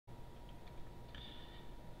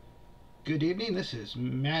Good evening, this is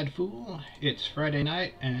Mad Fool. It's Friday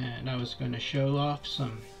night and I was going to show off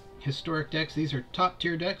some historic decks. These are top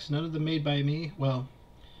tier decks, none of them made by me. Well,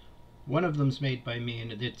 one of them's made by me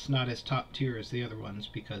and it's not as top tier as the other ones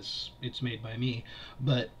because it's made by me.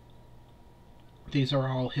 But these are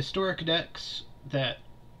all historic decks that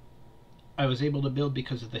I was able to build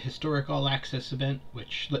because of the Historic All Access event,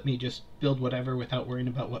 which let me just build whatever without worrying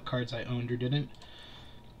about what cards I owned or didn't.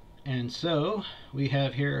 And so we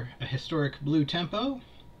have here a historic Blue Tempo,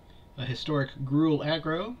 a historic Gruul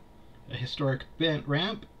Aggro, a historic Bent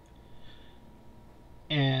Ramp,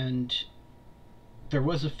 and there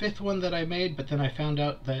was a fifth one that I made, but then I found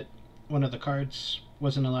out that one of the cards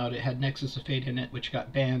wasn't allowed. It had Nexus of Fate in it, which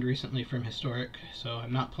got banned recently from Historic, so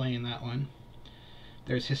I'm not playing that one.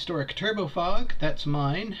 There's Historic Turbo Fog, that's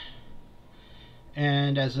mine.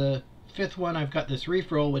 And as a fifth one, I've got this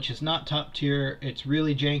Reef Roll, which is not top tier. It's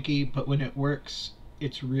really janky, but when it works,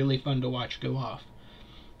 it's really fun to watch go off.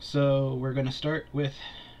 So we're going to start with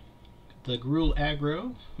the Gruul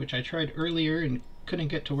Aggro, which I tried earlier and couldn't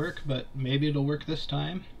get to work, but maybe it'll work this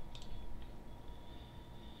time.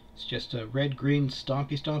 It's just a red-green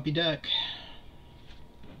stompy deck.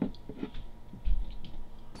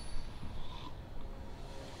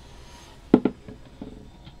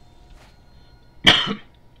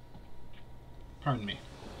 Pardon me.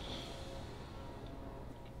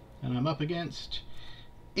 And I'm up against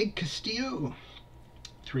Ig Castillo.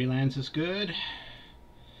 3 lands is good.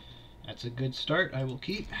 That's a good start. I will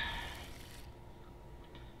keep.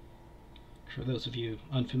 For those of you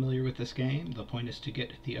unfamiliar with this game, the point is to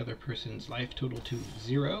get the other person's life total to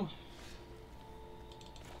 0.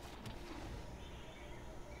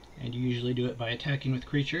 And you usually do it by attacking with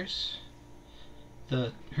creatures.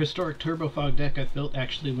 The Historic Turbo Fog deck I've built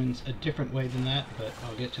actually wins a different way than that, but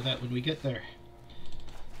I'll get to that when we get there.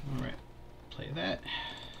 Alright, play that.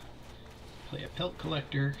 Play a Pelt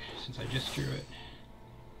Collector, since I just drew it.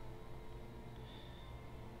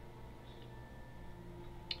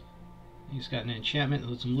 He's got an enchantment that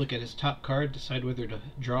lets him look at his top card, decide whether to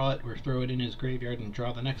draw it or throw it in his graveyard and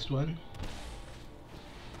draw the next one.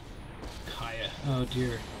 Kaya, oh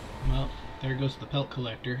dear. Well, there goes the Pelt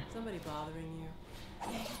Collector. Somebody bothering you?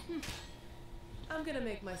 I'm gonna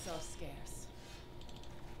make myself scarce.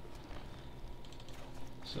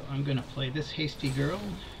 So I'm gonna play this hasty girl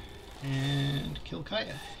and kill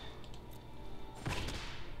Kaya.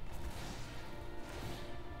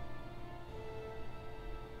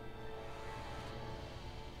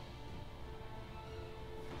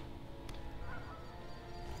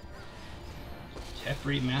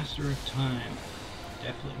 Teferi, Master of Time.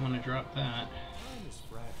 Definitely want to drop that.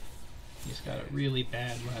 He's got a really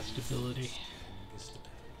bad last ability.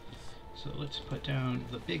 So let's put down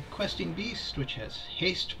the big questing beast, which has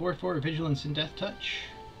haste, 4/4, vigilance, and death touch.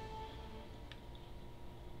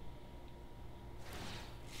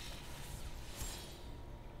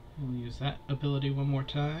 We'll use that ability one more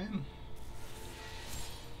time.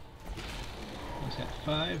 He's at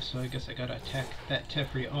 5, so I guess I gotta attack that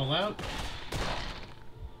Teferi all out.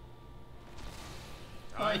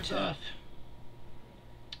 Bye, Tef.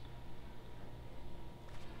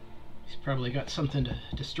 He's probably got something to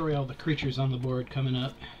destroy all the creatures on the board coming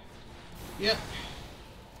up. Yep.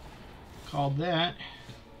 Called that.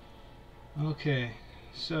 Okay,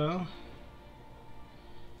 so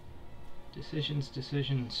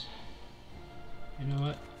decisions. You know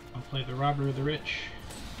what? I'll play the Robber of the Rich.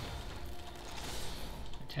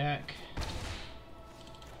 Attack.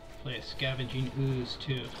 Play a Scavenging Ooze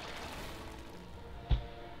too.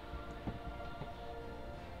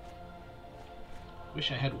 Wish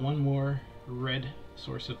I had one more red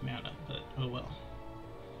source of mana, but oh well.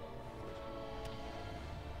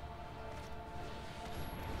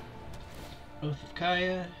 Oath of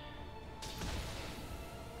Kaya.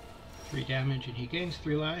 3 damage and he gains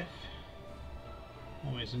 3 life.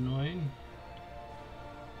 Always annoying.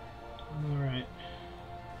 Alright.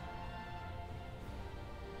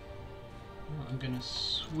 Well, I'm gonna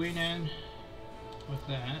swing in with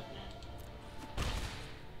that.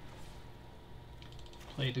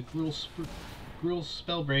 Play the Gruul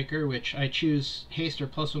Spellbreaker, which I choose haste or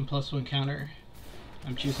 +1/+1 counter.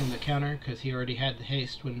 I'm choosing the counter because he already had the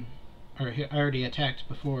haste when, or I already attacked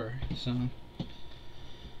before, so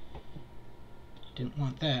didn't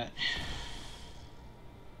want that.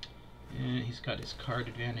 And he's got his card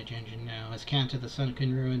advantage engine now. As Cant of the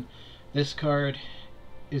Sunken Ruin, this card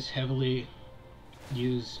is heavily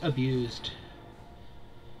abused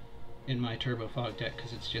in my Turbo Fog deck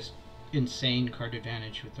because it's just insane card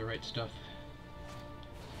advantage with the right stuff.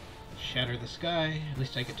 Shatter the Sky. At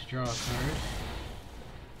least I get to draw a card.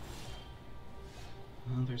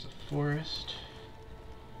 Well, there's a forest.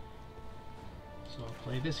 So I'll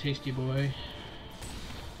play this hasty boy.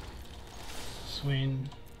 Swing.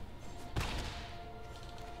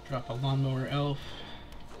 Drop a lawnmower elf.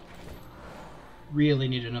 Really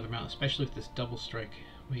need another mount, especially with this double strike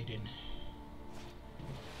waiting.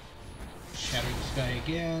 Shatter the sky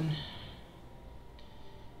again.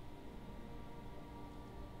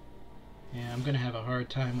 Yeah, I'm gonna have a hard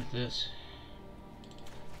time with this.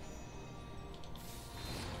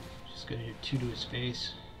 Just gonna do 2 to his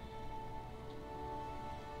face.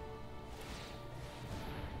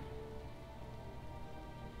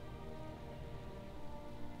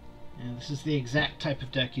 And this is the exact type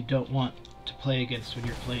of deck you don't want to play against when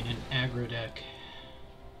you're playing an aggro deck.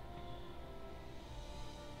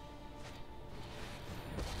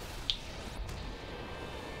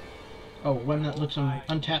 Oh, one that lets him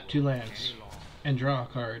untap 2 lands and draw a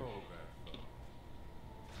card.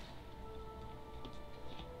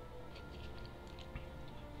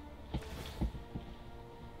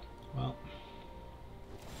 Well,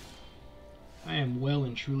 I am well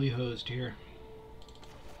and truly hosed here.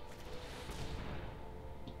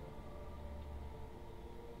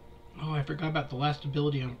 Oh, I forgot about the last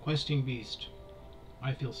ability on Questing Beast.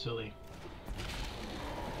 I feel silly.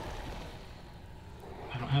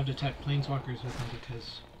 I don't have to attack Planeswalkers with him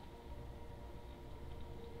because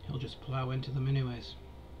he'll just plow into them anyways.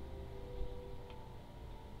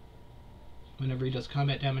 Whenever he does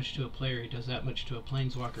combat damage to a player, he does that much to a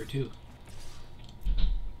Planeswalker too.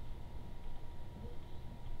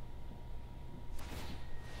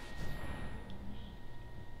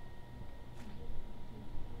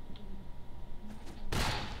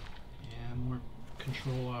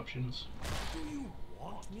 Control options. Do you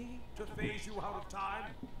want me to phase you out of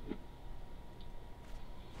time?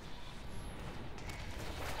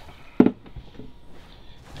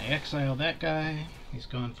 I exile that guy. He's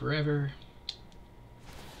gone forever.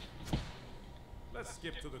 Let's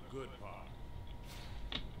skip to the good part.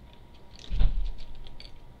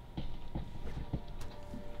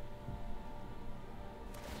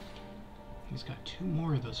 He's got 2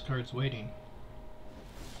 more of those cards waiting.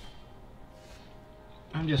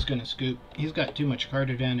 I'm just gonna scoop. He's got too much card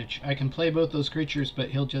advantage. I can play both those creatures, but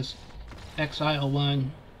he'll just exile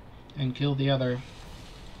one and kill the other.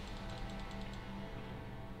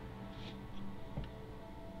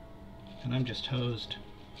 And I'm just hosed.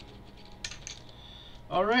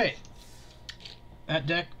 Alright. That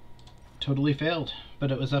deck totally failed,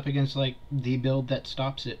 but it was up against like the build that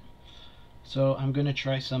stops it. So I'm gonna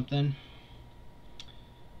try something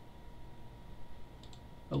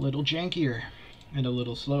a little jankier and a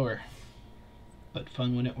little slower, but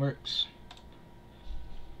fun when it works.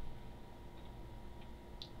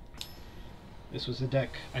 This was a deck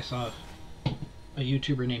I saw a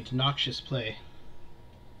YouTuber named Noxious play.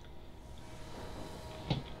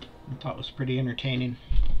 I thought was pretty entertaining.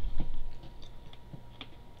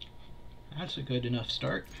 That's a good enough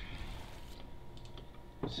start.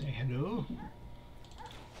 Say hello.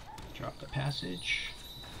 Drop the passage.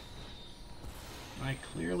 I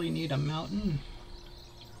clearly need a mountain.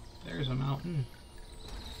 There's a mountain.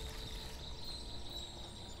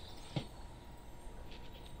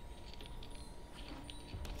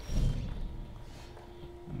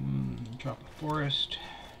 Drop a forest.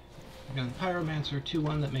 I got a Pyromancer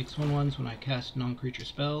 2/1 that makes 1/1s when I cast non-creature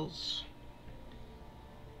spells.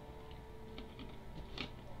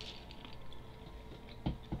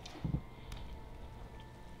 And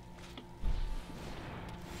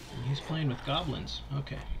he's playing with goblins.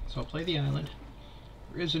 Okay, so I'll play the island.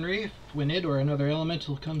 Risen Reef, when it or another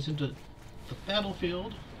elemental comes into the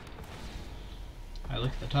battlefield, I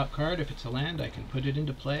look at the top card. If it's a land, I can put it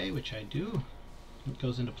into play, which I do. It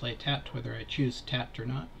goes into play tapped, whether I choose tapped or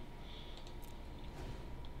not.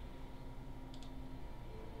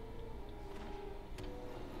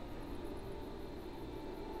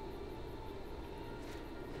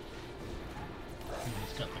 And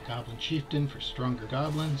he's got the Goblin Chieftain for stronger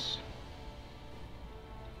goblins.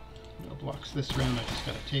 No blocks this round, I just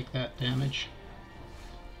gotta take that damage.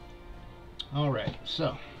 Alright,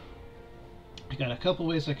 so I got a couple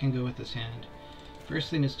ways I can go with this hand. First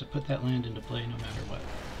thing is to put that land into play no matter what.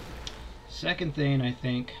 Second thing, I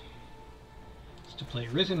think, is to play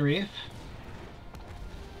Risen Reef,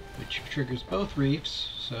 which triggers both reefs,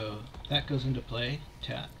 so that goes into play,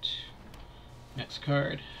 tapped. Next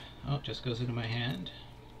card, oh, it just goes into my hand.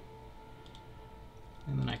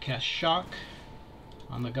 And then I cast Shock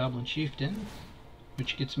on the Goblin Chieftain,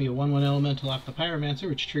 which gets me a 1/1 elemental off the Pyromancer,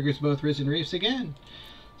 which triggers both Risen Reefs again.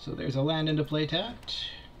 So there's a land into play tapped,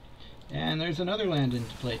 and there's another land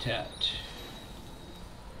into play tapped.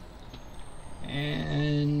 And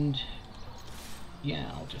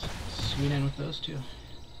just swing in with those two.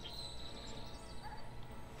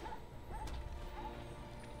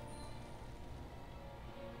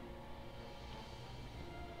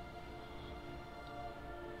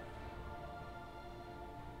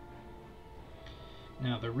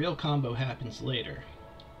 Now the real combo happens later.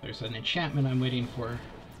 There's an enchantment I'm waiting for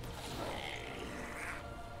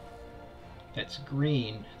that's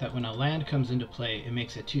green, that when a land comes into play, it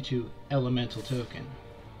makes a 2/2 elemental token.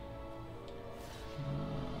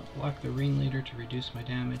 Block the ringleader to reduce my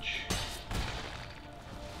damage.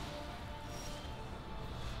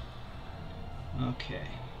 Okay.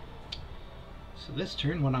 So this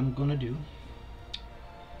turn, what I'm gonna do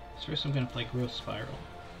is first I'm gonna play Growth Spiral.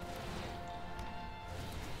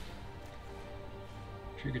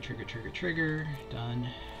 Trigger, trigger, trigger, trigger. Done.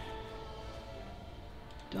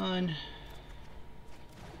 Done.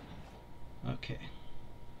 Okay.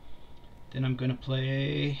 Then I'm gonna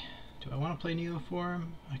play... Do I want to play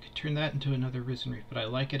Neoform? I could turn that into another Risen Reef, but I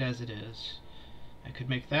like it as it is. I could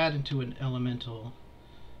make that into an Elemental,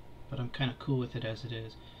 but I'm kind of cool with it as it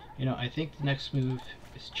is. You know, I think the next move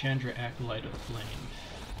is Chandra Acolyte of Flame,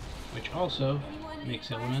 which also makes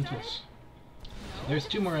Elementals. So there's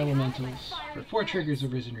 2 more Elementals for 4 triggers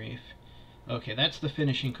of Risen Reef. Okay, that's the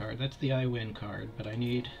finishing card. That's the I win card, but I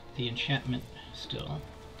need the enchantment still.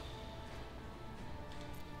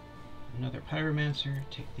 Another Pyromancer,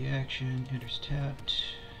 take the action, enters tapped.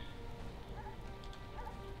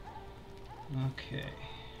 Okay.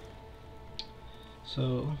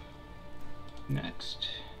 So, next,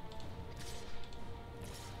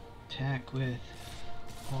 attack with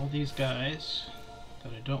all these guys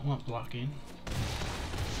that I don't want blocking.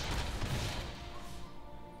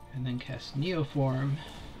 And then cast Neoform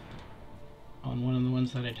on one of the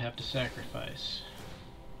ones that I'd have to sacrifice.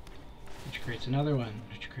 Which creates another one,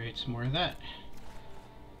 which creates more of that.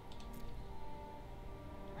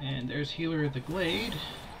 And there's Healer of the Glade,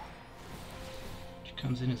 which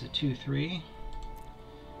comes in as a 2/3.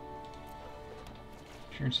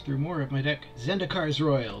 Turns through more of my deck. Zendikar's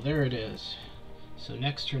Royal, there it is. So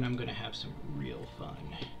next turn I'm going to have some real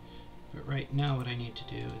fun. But right now what I need to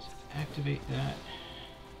do is activate that.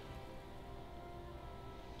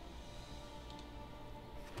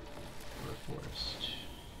 For a forest.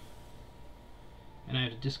 And I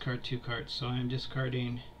have to discard 2 cards, so I'm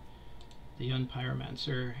discarding the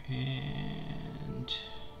Pyromancer and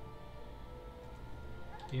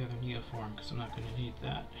the other Neoform, because I'm not going to need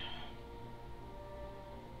that.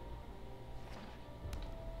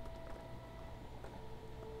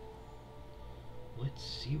 Let's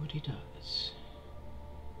see what he does.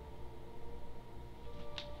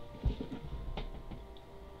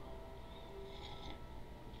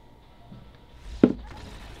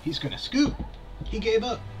 He's going to scoop! He gave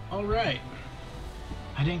up. All right.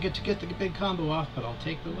 I didn't get the big combo off, but I'll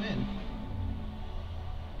take the win.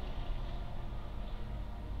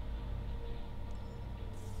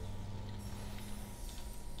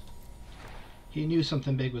 He knew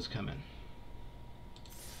something big was coming.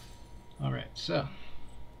 All right, so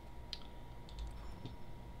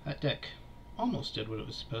that deck almost did what it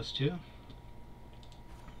was supposed to.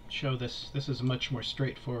 Show this. This is a much more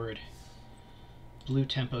straightforward blue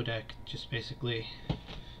tempo deck, just basically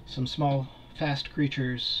some small fast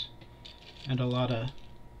creatures and a lot of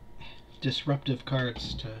disruptive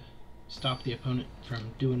cards to stop the opponent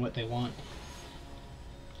from doing what they want.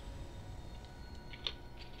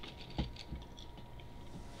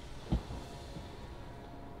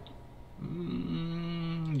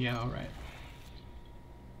 Yeah, alright.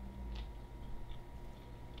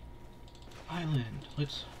 Island.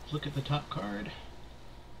 Let's look at the top card.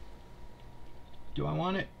 Do I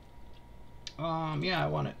want it? Yeah, I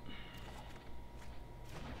want it.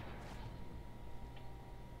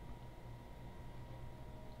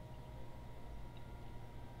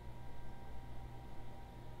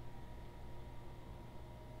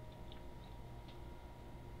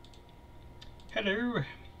 Hello,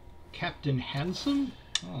 Captain Handsome?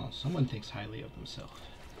 Oh, someone thinks highly of himself.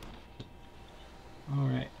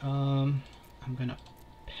 Alright, I'm gonna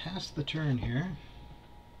pass the turn here,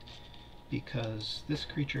 because this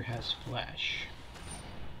creature has flash.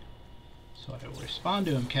 So I will respond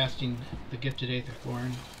to him casting the Gifted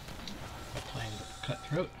Aetherborn by playing the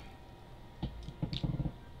Cutthroat.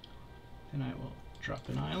 Then I will drop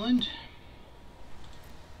an island,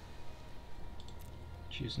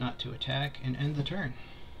 choose not to attack, and end the turn.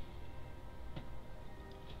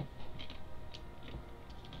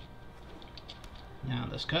 Now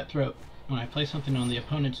this Cutthroat, when I play something on the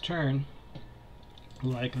opponent's turn,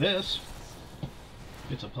 like this,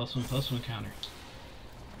 it's a +1/+1 counter.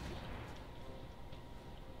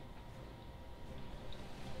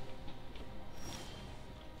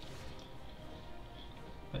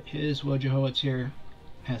 His Wojohoitzir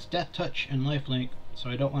has Death Touch and Lifelink, so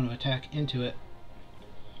I don't want to attack into it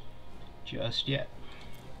just yet.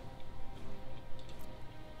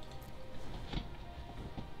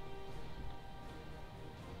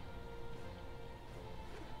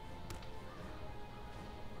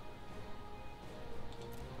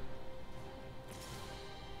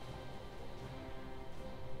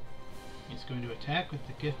 He's going to attack with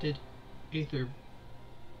the gifted Aetherborn,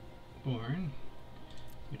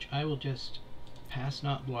 which I will just pass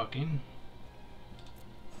not blocking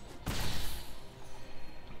to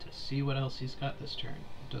see what else he's got this turn.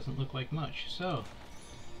 It doesn't look like much, so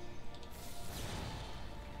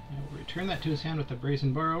I will return that to his hand with the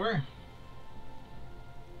Brazen Borrower.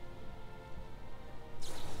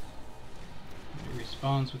 He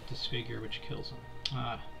responds with Disfigure, which kills him.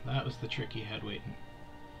 Ah, that was the trick he had waiting.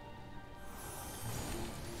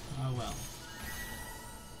 Oh well.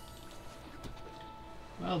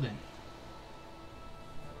 Well then.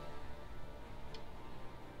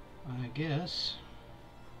 I guess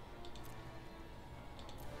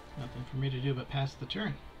nothing for me to do but pass the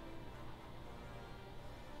turn.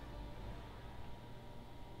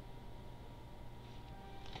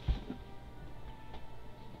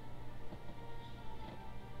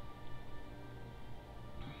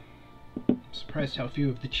 I'm surprised how few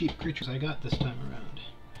of the cheap creatures I got this time around.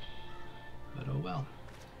 But oh well.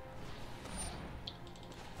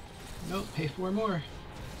 Nope, pay 4 more.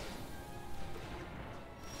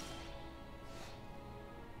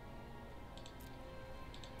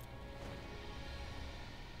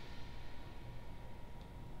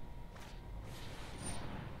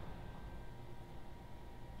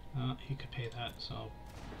 He could pay that, so I'll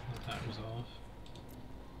let that resolve.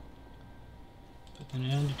 But then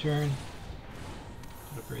end of turn,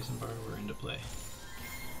 put a Brazen Borrower into play.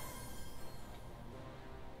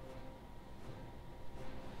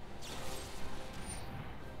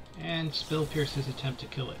 And Spill Pierce's attempt to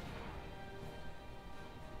kill it.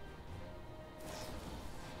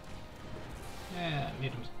 Yeah,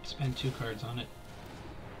 made him spend 2 cards on it.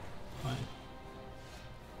 Fine.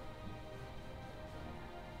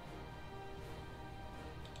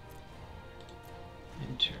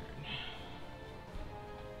 In turn.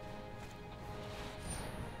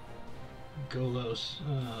 Golos.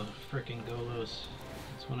 Oh, frickin' Golos.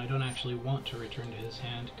 That's one I don't actually want to return to his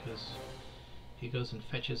hand, because he goes and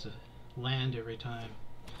fetches a land every time.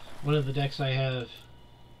 One of the decks I have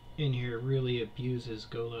in here really abuses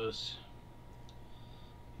Golos.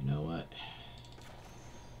 You know what?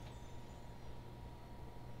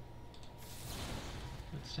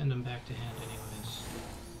 Let's send him back to hand anyways.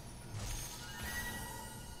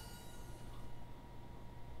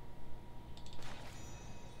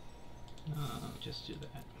 Just do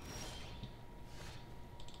that.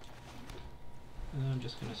 And then I'm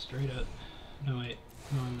just gonna straight up... No wait,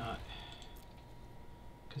 no I'm not.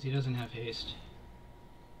 Because he doesn't have haste.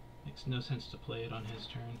 Makes no sense to play it on his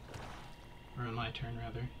turn. Or on my turn,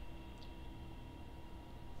 rather.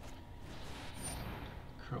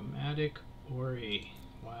 Chromatic Ori.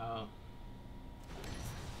 Wow.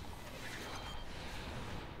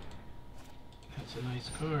 That's a nice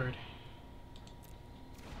card.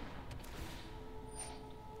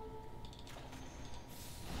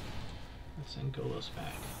 Let's send Golos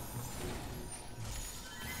back.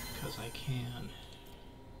 Because I can.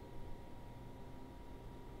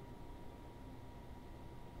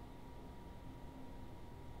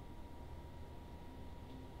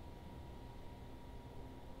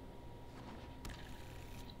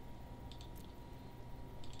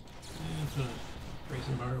 And put a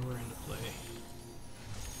Brazen Borrower into play.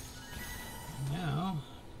 And now,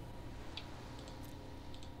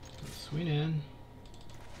 let's swing in.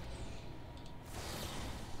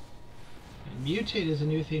 And Mutate is a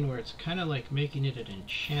new thing where it's kind of like making it an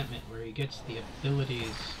enchantment where he gets the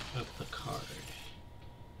abilities of the card.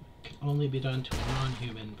 It can only be done to a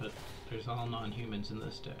non-human, but there's all non-humans in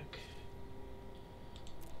this deck.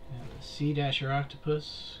 And the Sea Dasher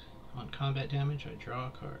Octopus, on combat damage, I draw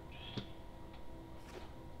a card.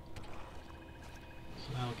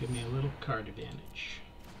 So that'll give me a little card advantage.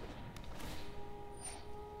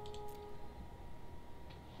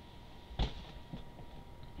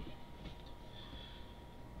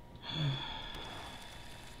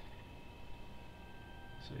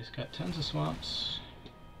 So he's got tons of swamps.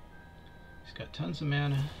 He's got tons of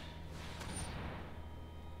mana.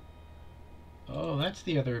 Oh, that's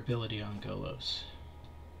the other ability on Golos.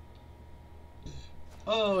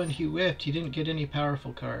 Oh, and he whiffed. He didn't get any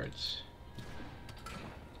powerful cards.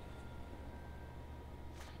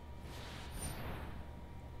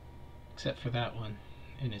 Except for that one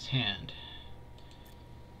in his hand,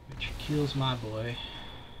 which kills my boy.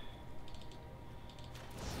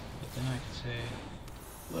 But then I could say,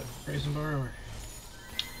 look, Brazen Borrower.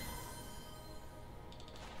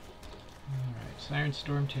 Alright, Siren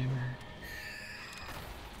Storm Tamer.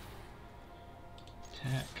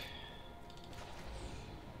 Attack.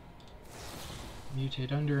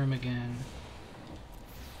 Mutate under him again.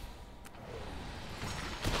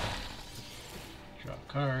 Draw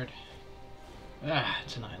a card. Ah,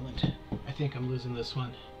 it's an island. I think I'm losing this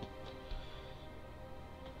one.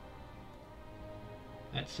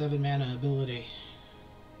 That 7 mana ability.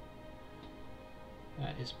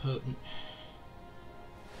 That is potent.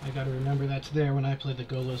 I gotta remember that's there when I play the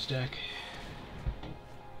Golos deck.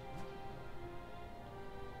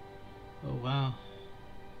 Oh wow.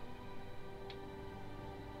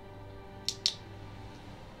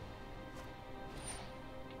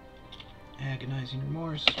 Agonizing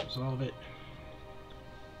Remorse, resolve it.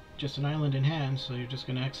 Just an island in hand, so you're just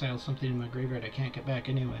gonna exile something in my graveyard I can't get back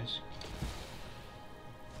anyways.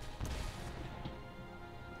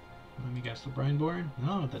 Let me guess, the Brineborn?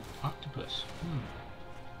 No, the Octopus.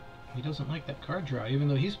 He doesn't like that card draw, even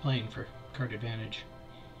though he's playing for card advantage.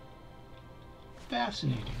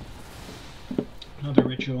 Fascinating. Another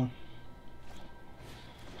ritual.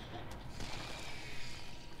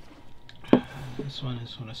 This one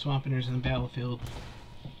is when a swamp enters in the battlefield,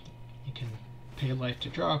 you can pay a life to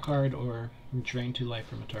draw a card or drain 2 life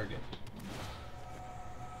from a target.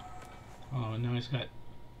 Oh, and now he's got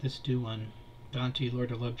this 2/1. Dante,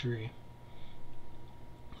 Lord of Luxury.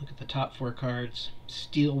 Look at the top 4 cards,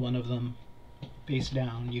 steal one of them, face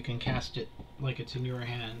down. You can cast it like it's in your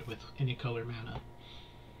hand with any color mana.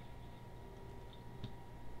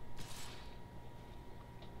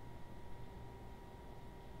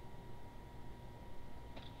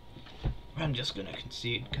 I'm just going to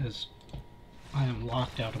concede because I am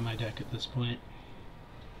locked out of my deck at this point.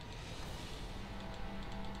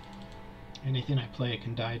 Anything I play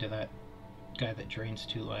can die to that guy that drains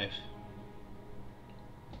 2 life.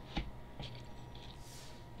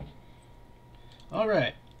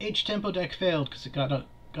 Alright, H-Tempo deck failed because it got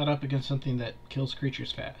up against something that kills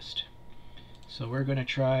creatures fast. So we're going to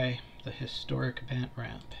try the Historic Bant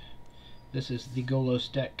Ramp. This is the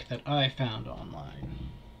Golos deck that I found online.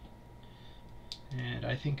 And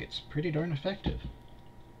I think it's pretty darn effective.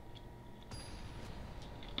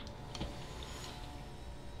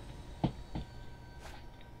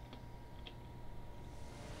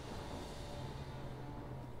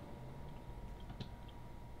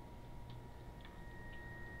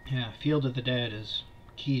 Yeah, Field of the Dead is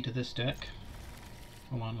key to this deck,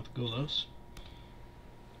 along with Golos.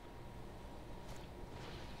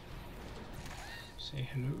 Say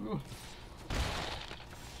hello.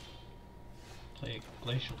 Play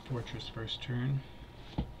Glacial Fortress first turn.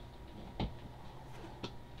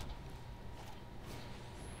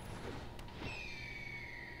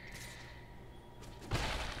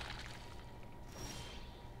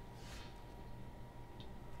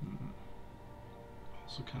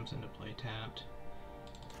 Also comes into play tapped.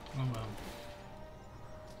 Oh well.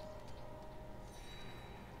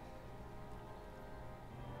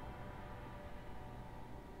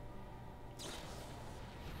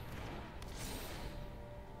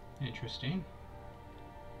 Interesting.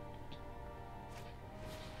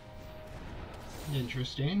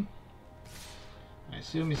 Interesting. I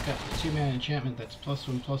assume he's got the 2-mana enchantment that's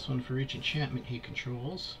 +1/+1 for each enchantment he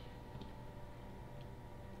controls.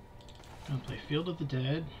 Gonna play Field of the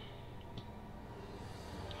Dead.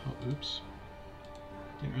 Oh, oops.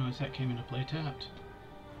 Didn't realize that came into play tapped.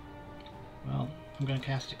 Well, I'm gonna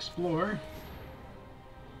cast Explore.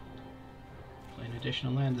 Play an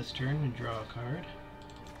additional land this turn and draw a card.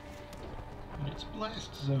 And it's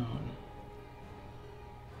Blast Zone.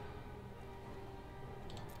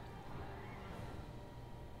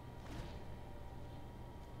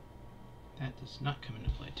 That does not come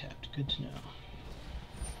into play tapped. Good to know.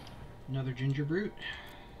 Another Ginger Brute.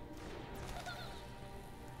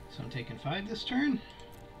 So I'm taking 5 this turn?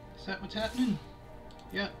 Is that what's happening?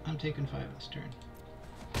 Yeah, I'm taking 5 this turn.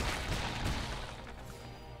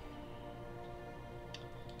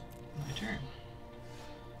 My turn.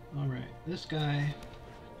 Alright, this guy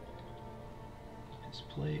has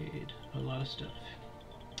played a lot of stuff.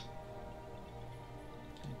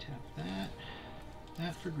 I tap that,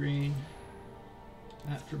 that for green,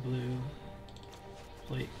 that for blue,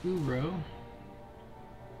 play Uro,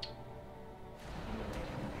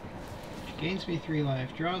 which gains me 3 life,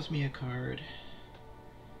 draws me a card,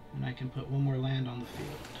 and I can put 1 more land on the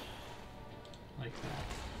field, like that.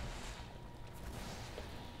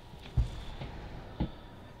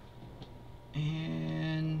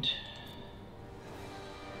 And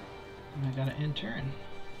end turn.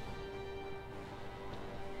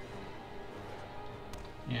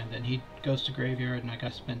 And then he goes to graveyard, and I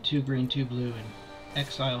gotta spend 2 green, 2 blue, and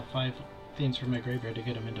exile 5 things from my graveyard to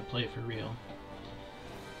get him into play for real.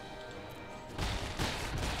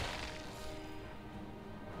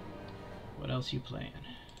 What else you playing?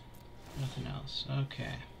 Nothing else.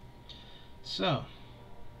 Okay. So,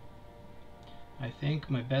 I think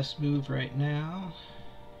my best move right now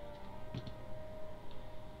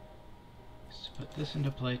is to put this into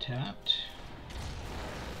play tapped.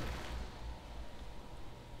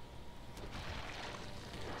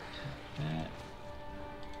 Tap that,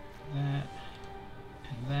 that,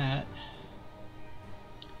 and that.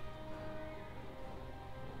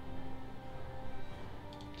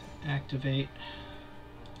 To activate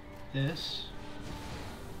this.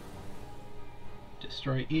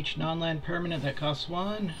 Destroy each non-land permanent that costs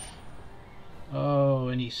 1. Oh,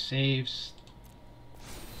 and he saves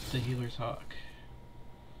the Healer's Hawk.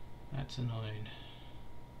 That's annoying.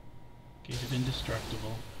 Gave it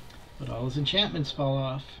indestructible. But all his enchantments fall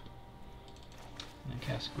off. And then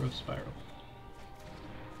cast Growth Spiral.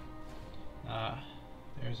 Ah,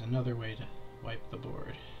 there's another way to wipe the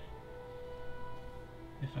board.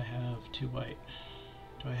 If I have 2 white.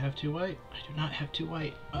 Do I have 2 white? I do not have 2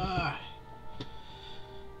 white. Ah!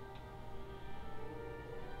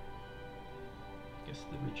 Guess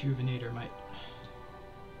the Rejuvenator might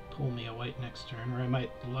pull me a white next turn, or I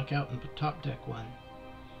might luck out and put top deck 1.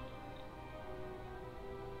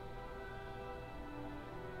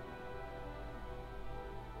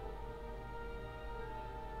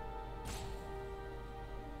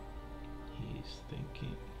 He's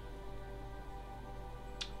thinking.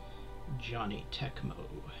 Johnny Tecmo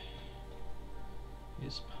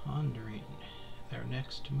is pondering their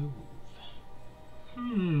next move.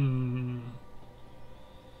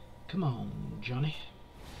 Come on, Johnny.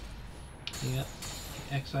 Yep.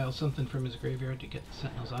 Exile something from his graveyard to get the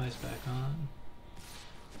Sentinel's Eyes back on.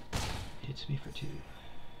 Hits me for 2.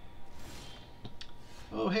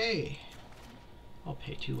 Oh, hey! I'll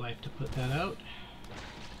pay 2 life to put that out.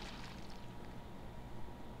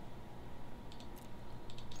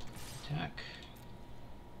 Attack.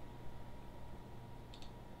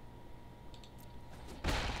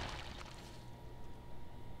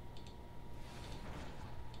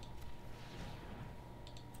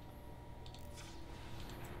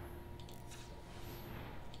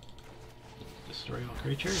 Destroy all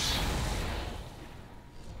creatures.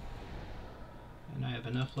 And I have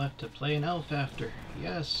enough left to play an elf after.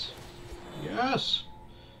 Yes! Yes!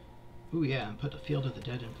 Ooh yeah, and put the Field of the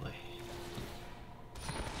Dead in play.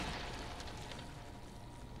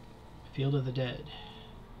 Field of the Dead.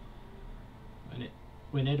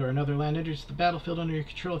 When it or another land enters the battlefield under your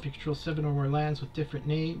control, if you control 7 or more lands with different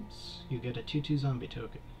names, you get a 2/2 zombie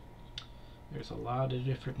token. There's a lot of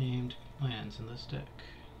different named lands in this deck.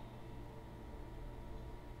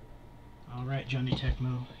 Alright, Johnny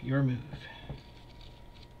Tecmo, your move.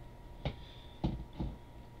 I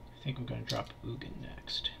think I'm going to drop Ugin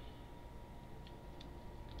next.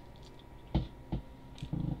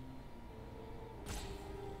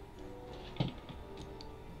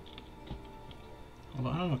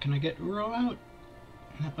 Although, I don't know, can I get Uro out?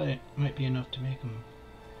 That might be enough to make him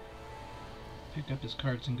pick up his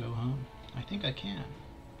cards and go home. I think I can.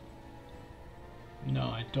 No,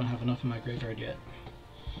 I don't have enough in my graveyard yet.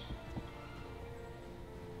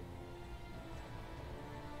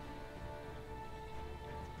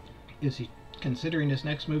 Is he considering his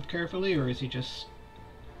next move carefully, or is he just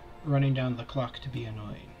running down the clock to be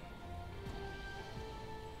annoying?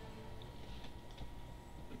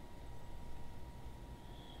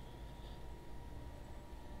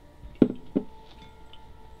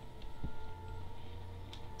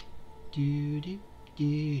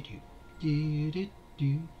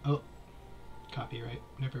 Oh, copyright.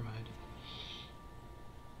 Never mind.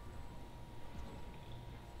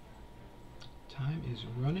 Time is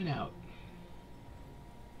running out.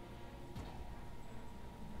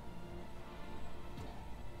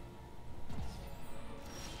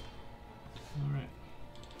 All right.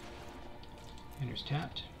 Enters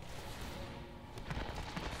tapped.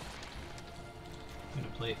 I'm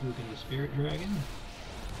gonna play Ugin the Spirit Dragon.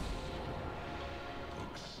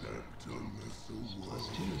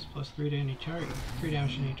 +2 is +3 to any target. 3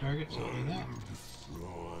 damage to any target, so I'll do that.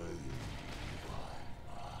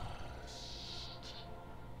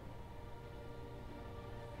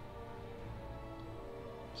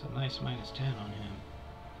 So nice -10 on him.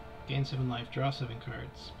 Gain 7 life, draw 7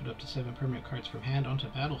 cards. Put up to 7 permanent cards from hand onto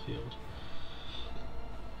battlefield.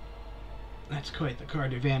 That's quite the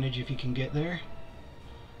card advantage if you can get there.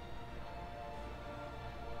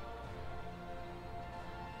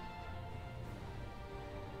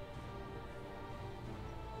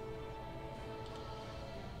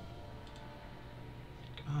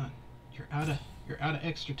 you're out of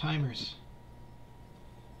extra timers.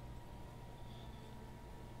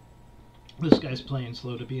 This guy's playing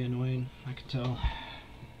slow to be annoying, I can tell.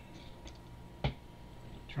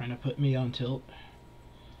 Trying to put me on tilt.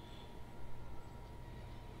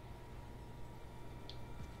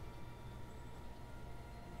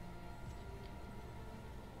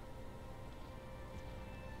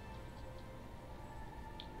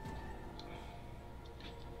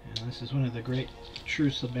 And this is one of the great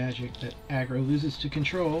truths of Magic, that aggro loses to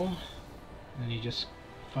control, and he just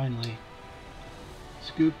finally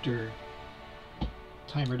scooped or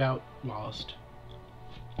timered out, lost.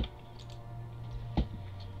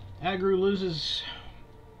 Aggro loses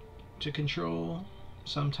to control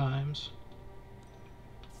sometimes.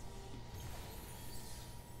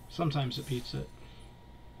 Sometimes it beats it.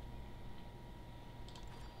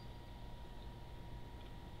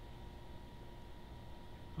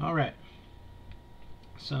 Alright.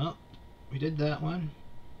 So, we did that one.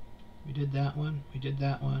 We did that one. We did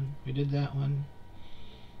that one. We did that one.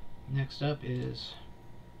 Next up is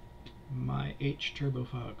my H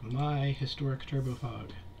Turbofog, my historic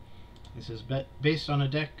Turbofog. This is based on a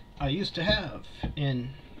deck I used to have in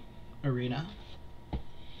Arena,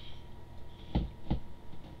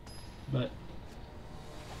 but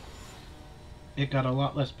it got a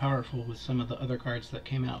lot less powerful with some of the other cards that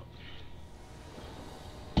came out.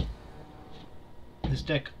 This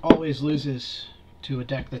deck always loses to a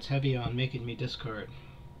deck that's heavy on making me discard,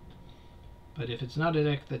 but if it's not a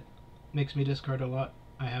deck that makes me discard a lot,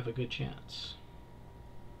 I have a good chance.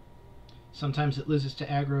 Sometimes it loses to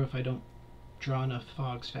aggro if I don't draw enough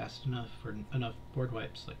fogs fast enough, or enough board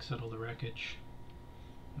wipes, like Settle the Wreckage.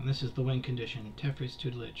 And this is the win condition, Teferi's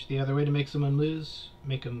Tutelage. The other way to make someone lose,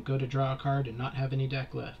 make them go to draw a card and not have any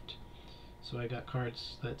deck left. So I got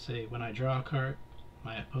cards that say when I draw a card,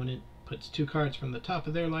 my opponent puts 2 cards from the top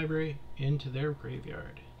of their library into their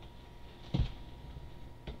graveyard.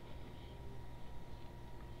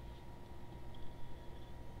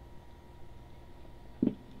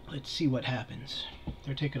 Let's see what happens.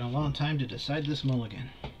 They're taking a long time to decide this mulligan.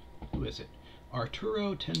 Who is it? Arturo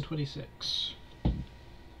 1026.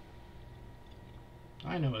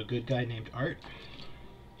 I know a good guy named Art.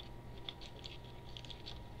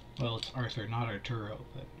 Well, it's Arthur, not Arturo,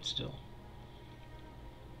 but still.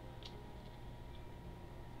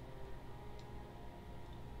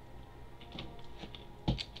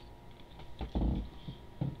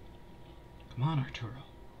 Come on, Arturo.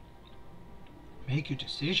 Make your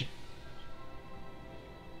decision.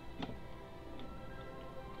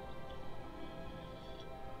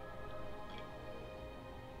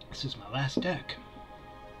 This is my last deck.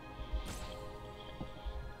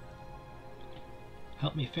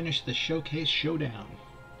 Help me finish the showcase showdown.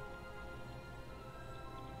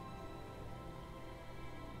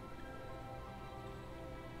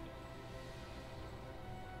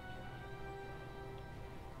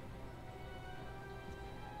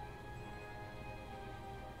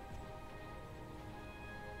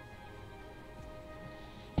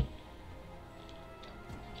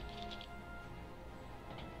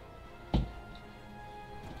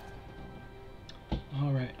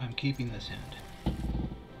 Alright, I'm keeping this hand.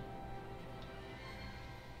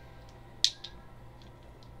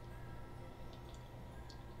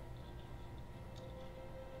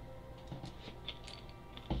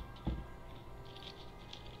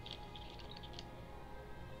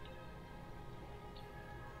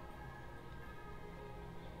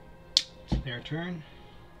 It's their turn.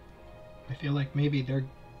 I feel like maybe their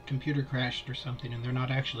computer crashed or something and they're not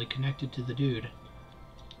actually connected to the dude.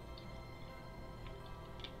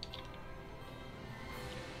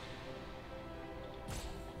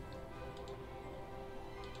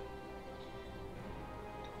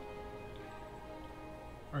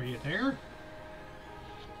 Are you there?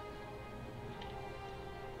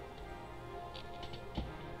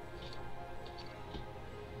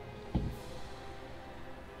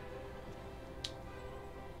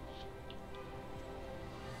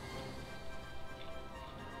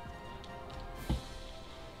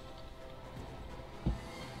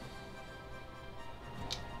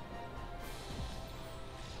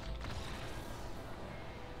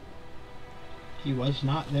 He was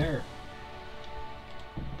not there.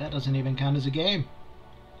 That doesn't even count as a game.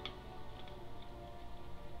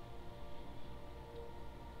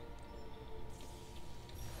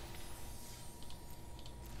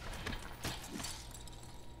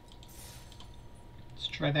 Let's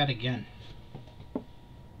try that again.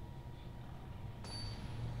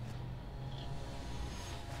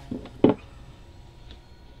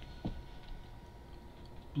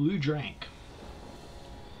 Blue drank.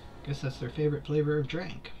 Guess that's their favorite flavor of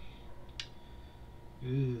drink.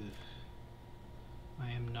 Ooh. I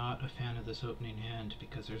am not a fan of this opening hand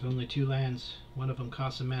because there's only 2 lands. One of them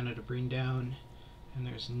costs a mana to bring down, and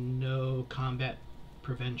there's no combat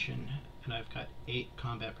prevention, and I've got 8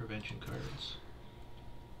 combat prevention cards.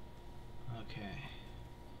 Okay.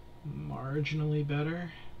 Marginally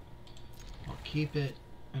better. I'll keep it,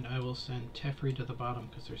 and I will send Teferi to the bottom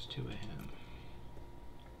because there's 2 of him.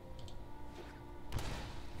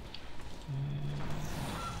 And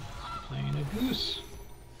playing a goose.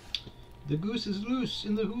 The goose is loose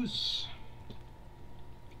in the hoose.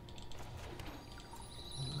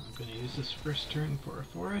 I'm going to use this first turn for a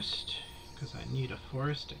forest because I need a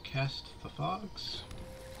forest to cast the fogs.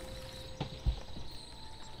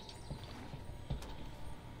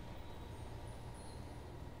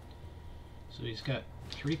 So he's got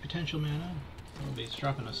 3 potential mana. He's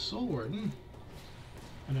dropping a Soul Warden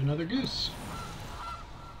and another goose.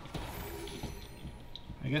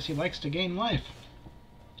 I guess he likes to gain life.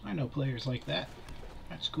 I know players like that.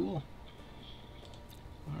 That's cool.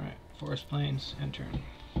 Alright, Forest Plains, end turn.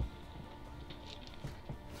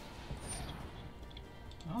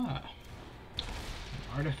 Ah, an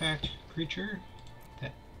artifact creature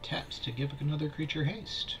that taps to give another creature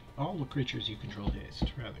haste. All the creatures you control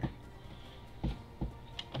haste, rather.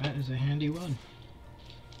 That is a handy one.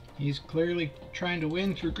 He's clearly trying to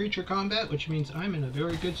win through creature combat, which means I'm in a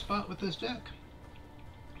very good spot with this deck.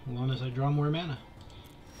 As long as I draw more mana.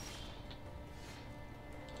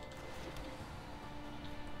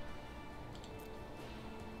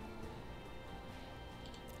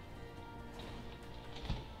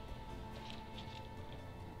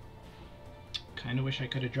 Kinda wish I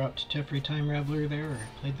could have dropped Teferi Time Raveler there or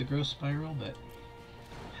played the Growth Spiral, but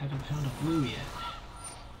haven't found a blue yet.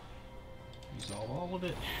 Resolve all of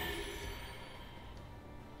it.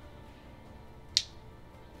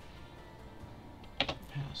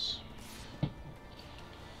 Pass.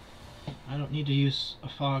 I don't need to use a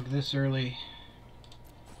fog this early,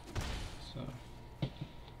 so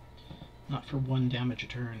not for 1 damage a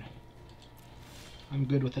turn. I'm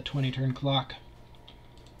good with a 20 turn clock.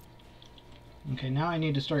 Okay, now I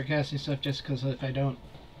need to start casting stuff just because if I don't,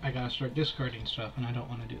 I gotta start discarding stuff, and I don't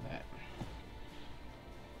want to do that.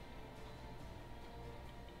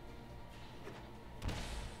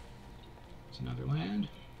 It's another land.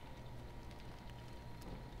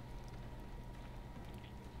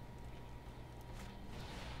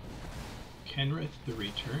 Kenrith the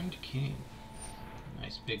Returned King.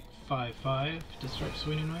 Nice big 5/5 to start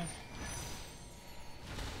swinging with.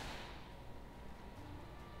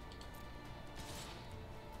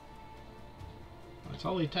 That's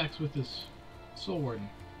all he attacks with is Soul Warden.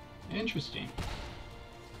 Interesting.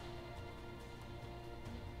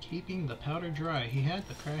 Keeping the powder dry. He had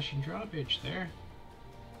the crashing drawbridge there.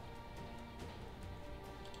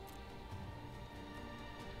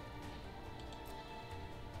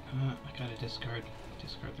 I gotta discard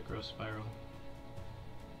the Growth Spiral.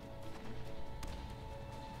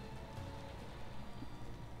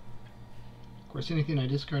 Of course, anything I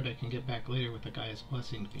discard I can get back later with the Gaia's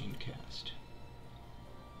Blessing being cast.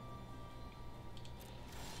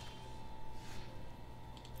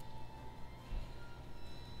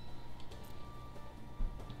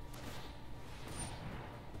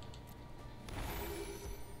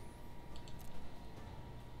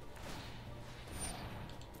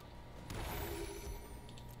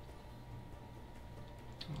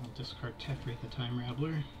 Discard Teferi the Time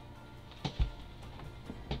Raveler.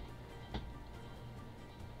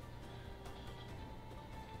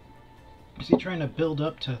 Is he trying to build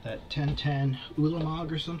up to that 10/10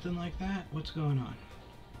 Ulamog or something like that? What's going on?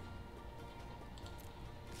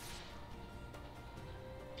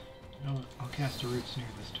 You know what? I'll cast a Root Snare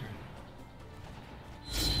this turn.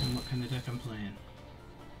 And what kind of deck I'm playing.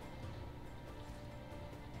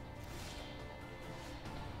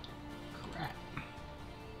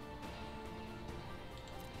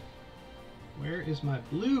 Where is my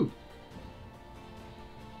blue?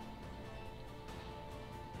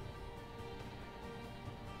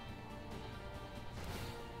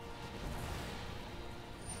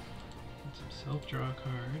 Let's himself draw a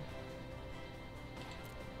card.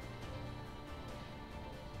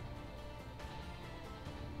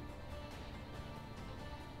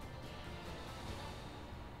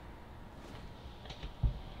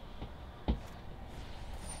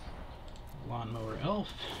 Lawnmower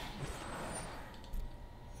Elf.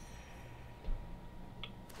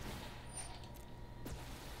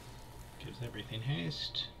 Everything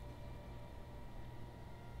haste.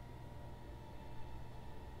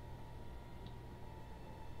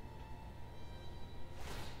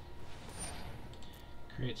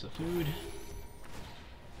 Creates a food.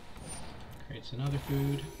 Creates another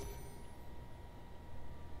food.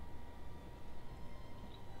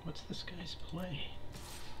 What's this guy's play?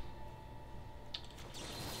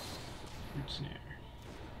 Fruit snare.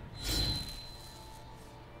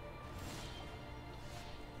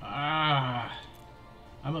 Ah!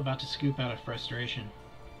 I'm about to scoop out of frustration.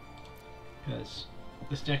 Because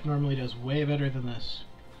this deck normally does way better than this.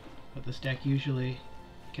 But this deck usually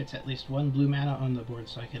gets at least one blue mana on the board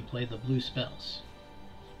so I can play the blue spells.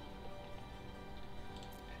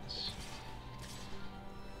 Yes.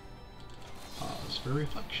 Pause for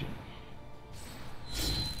reflection.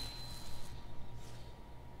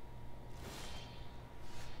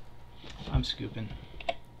 I'm scooping.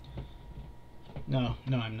 No,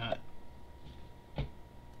 I'm not. I'm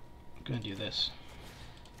gonna do this.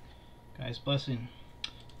 Guy's Blessing,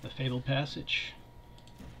 the Fabled Passage,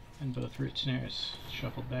 and both Root Snares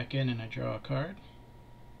shuffled back in, and I draw a card.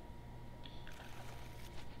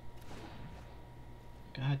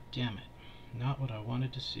 God damn it. Not what I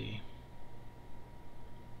wanted to see.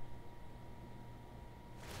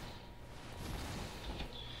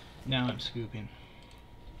 Now I'm scooping.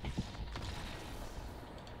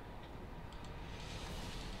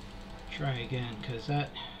 Try again, because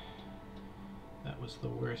that was the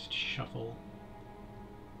worst shuffle.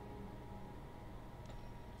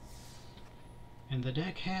 And the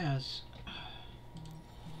deck has... I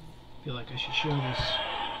feel like I should show this.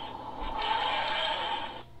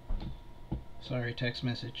 Sorry, text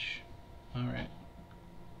message. Alright.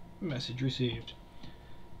 Message received.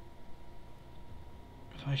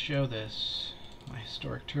 If I show this, my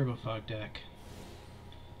historic Turbofog deck.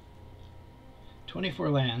 24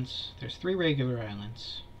 lands. There's 3 regular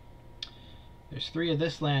islands. There's 3 of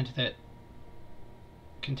this land that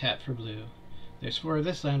can tap for blue. There's 4 of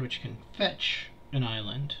this land which can fetch an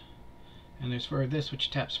island. And there's 4 of this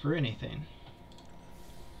which taps for anything.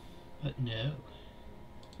 But no.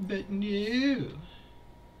 But no!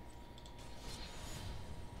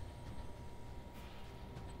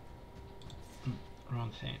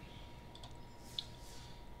 Wrong thing.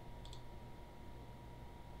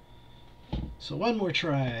 So one more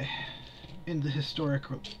try in the historic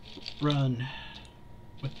run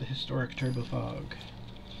with the historic Turbofog.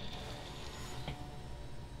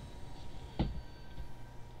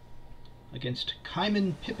 Against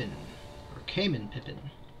Cayman Pippin, or Cayman Pippin.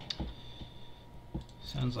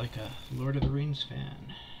 Sounds like a Lord of the Rings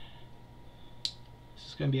fan. This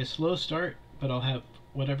is going to be a slow start, but I'll have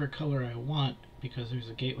whatever color I want because there's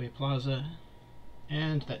a Gateway Plaza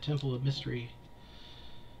and that Temple of Mystery.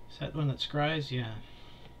 Is that one that scries? Yeah.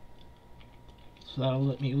 So that'll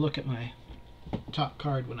let me look at my top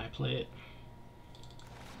card when I play it.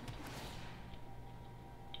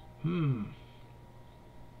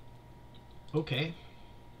 Okay.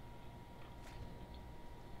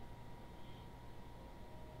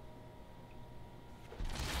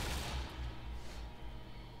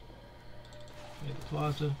 Play the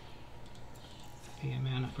Plaza. Pay a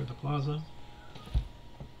mana for the Plaza.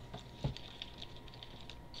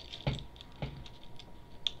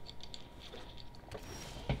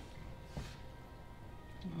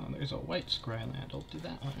 Oh, there's a white Scryland. I'll do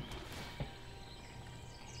that one.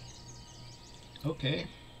 Okay.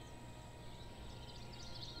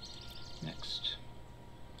 Next.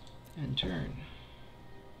 And turn.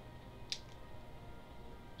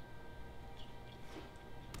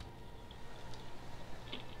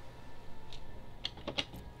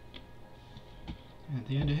 At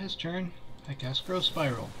the end of his turn, I cast Growth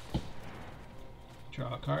Spiral.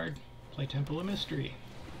 Draw a card, play Temple of Mystery.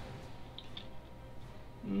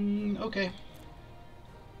 Okay.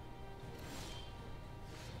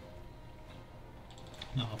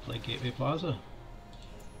 Now I'll play Gateway Plaza.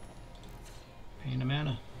 Paying a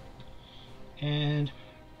mana. And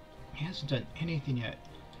he hasn't done anything yet.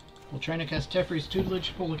 We'll try to cast Teferi's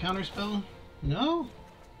Tutelage, pull a counterspell? No?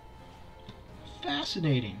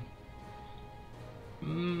 Fascinating.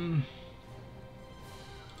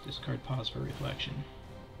 Discard Pause for reflection.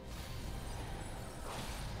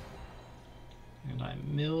 And I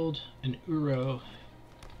milled an Uro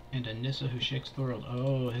and a Nissa who shakes the world.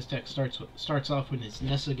 Oh, his deck starts off when his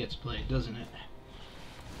Nissa gets played, doesn't it?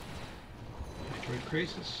 Metroid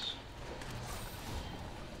Crisis.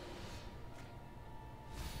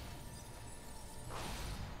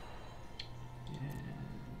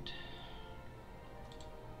 And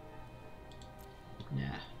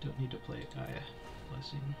nah, don't need to play Gaia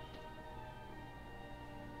Blessing.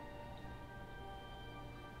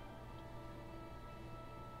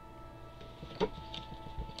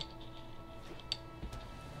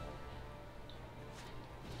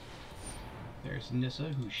 There's Nissa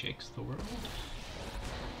who shakes the world.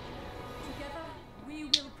 Together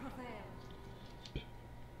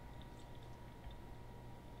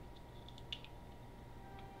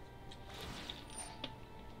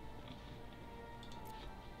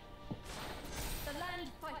The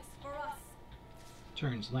land fights for us.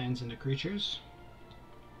 Turns lands into creatures.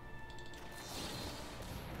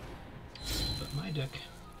 But my deck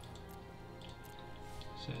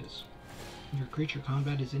says your creature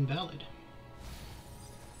combat is invalid.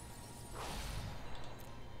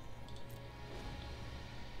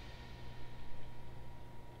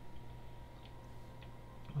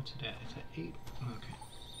 What's it at? It's at 8? Okay.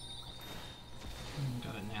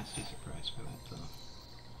 Got a nasty surprise for that though.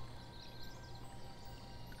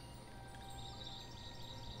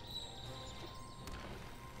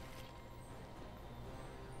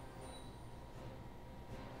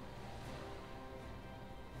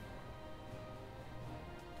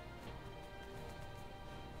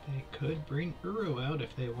 They could bring Uro out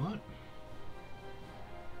if they want.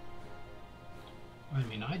 I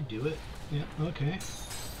mean, I'd do it. Yeah, okay.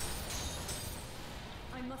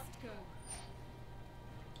 I must go.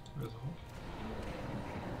 Resolve.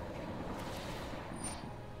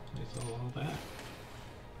 Resolve all that.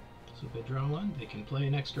 So if they draw one, they can play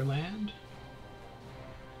an extra land.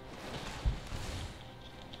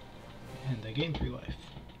 And they gain 3 life.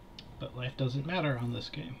 But life doesn't matter on this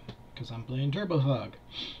game, because I'm playing Turbo Fog.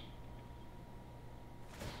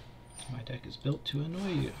 My deck is built to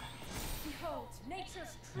annoy you, Behold,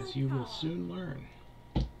 nature's true as you will power. soon learn.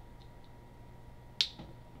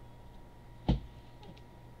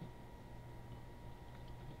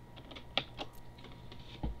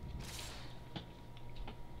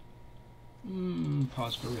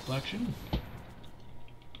 Pause for reflection.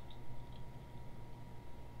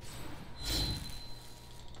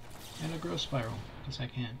 And a growth spiral, because I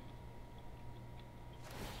can.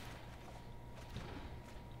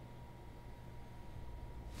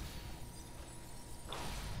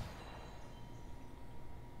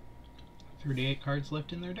 $38 cards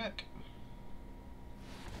left in their deck.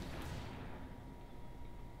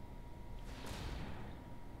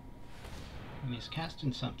 And he's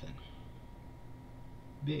casting something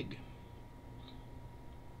big.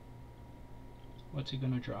 What's he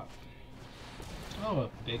gonna drop? Oh, a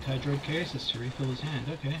big Hydroid Chaosis to refill his hand.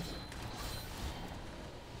 Okay.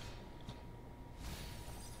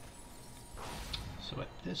 So at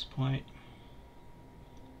this point,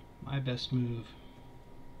 my best move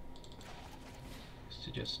is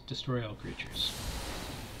to just destroy all creatures.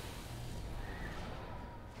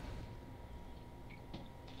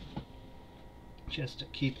 Just to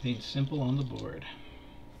keep things simple on the board.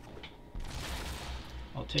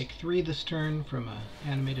 I'll take 3 this turn from a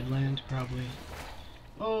animated land, probably.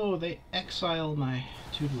 Oh, they exile my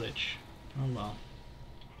tutelage. Oh well.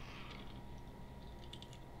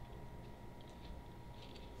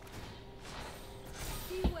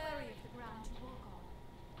 Be wary of the ground you walk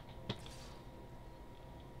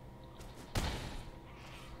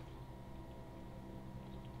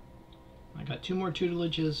on. I got 2 more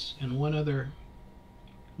tutelages and 1 other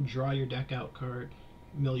draw your deck out card,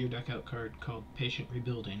 mill your deck out card called Patient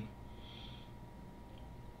Rebuilding.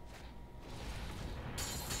 So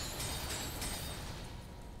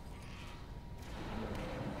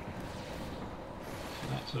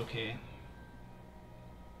that's okay.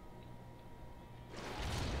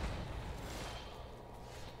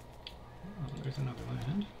 Oh, there's another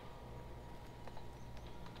land.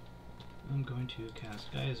 I'm going to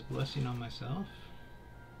cast Gaia's Blessing on myself.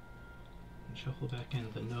 And shuffle back in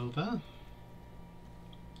the Nova,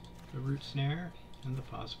 the Root Snare, and the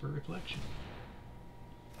Pause for Reflection.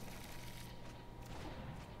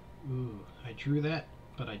 Ooh, I drew that,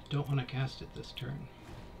 but I don't want to cast it this turn.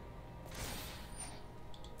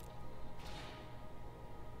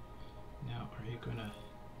 Now, are you going to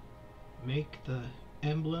make the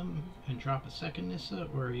emblem and drop a second Nissa,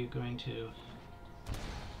 or are you going to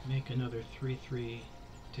make another 3/3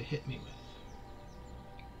 to hit me with?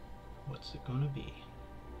 What's it gonna be?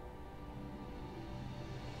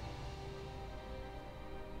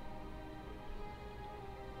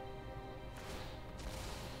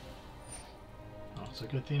 Oh, it's a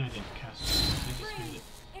good thing I didn't cast it. I just made it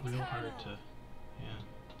real hard to,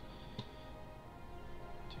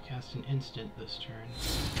 to cast an instant this turn.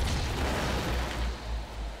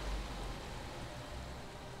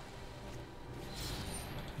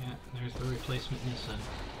 Yeah, there's the replacement Nissa.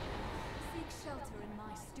 Seek shelter in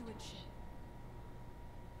my stewardship.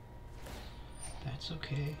 That's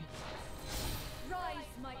okay.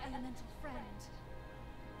 Rise, my elemental friend.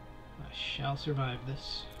 I shall survive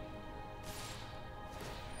this.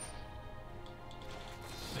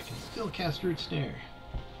 I can still cast Root Snare.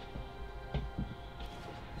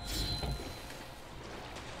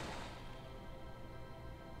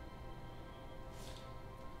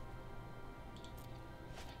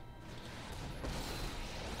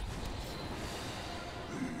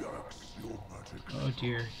 Oh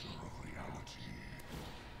dear.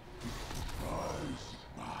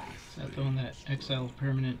 Is that the one that exile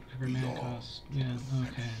permanent per mana cost? Yeah,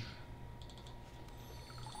 okay.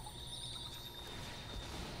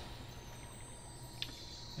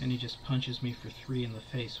 And he just punches me for 3 in the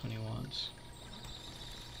face when he wants.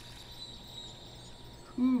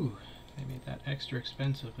 Whew, they made that extra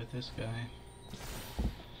expensive with this guy.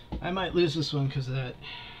 I might lose this one because of that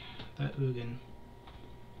Ugin.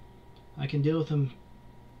 I can deal with him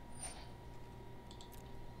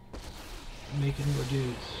making more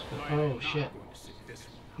dudes, but oh shit.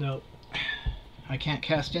 Nope. I can't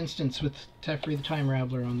cast instants with Teferi the Time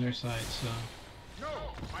Raveler on their side, so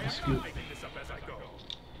I scoop.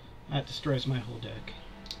 That destroys my whole deck.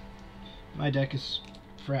 My deck is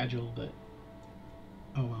fragile, but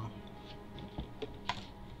oh well.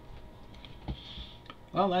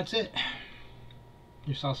 Well, that's it.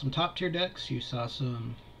 You saw some top tier decks, you saw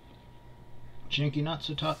some janky not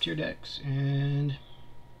so top tier decks, and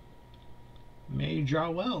may draw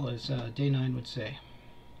well, as Day 9 would say.